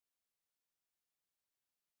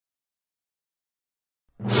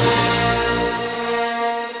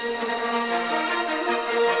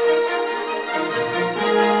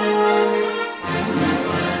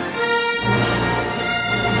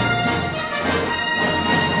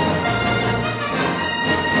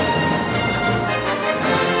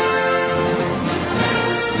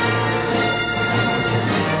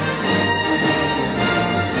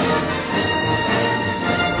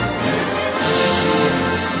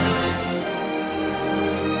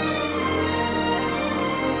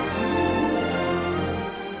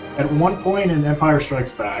At one point in Empire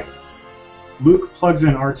Strikes Back, Luke plugs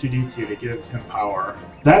in R2-D2 to give him power.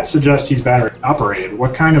 That suggests he's battery operated.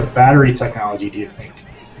 What kind of battery technology do you think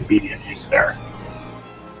could be in use there?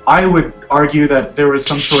 I would argue that there was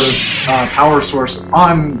some sort of power source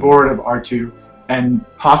on board of R2, and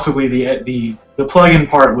possibly the plug-in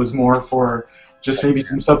part was more for just maybe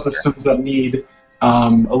some subsystems that need a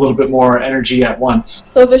little bit more energy at once.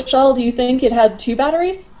 So Vishal, do you think it had two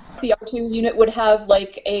batteries? The R2 unit would have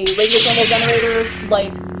like a radiothermal generator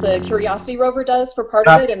like the Curiosity rover does for part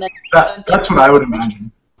of it, and then that's what I would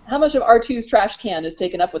imagine. How much of R2's trash can is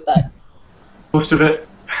taken up with that? Most of it.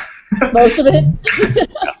 Most of it?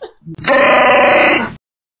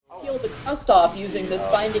 Peel the crust off using this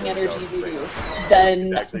binding energy voodoo,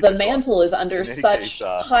 then the mantle is under such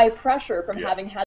high pressure from having had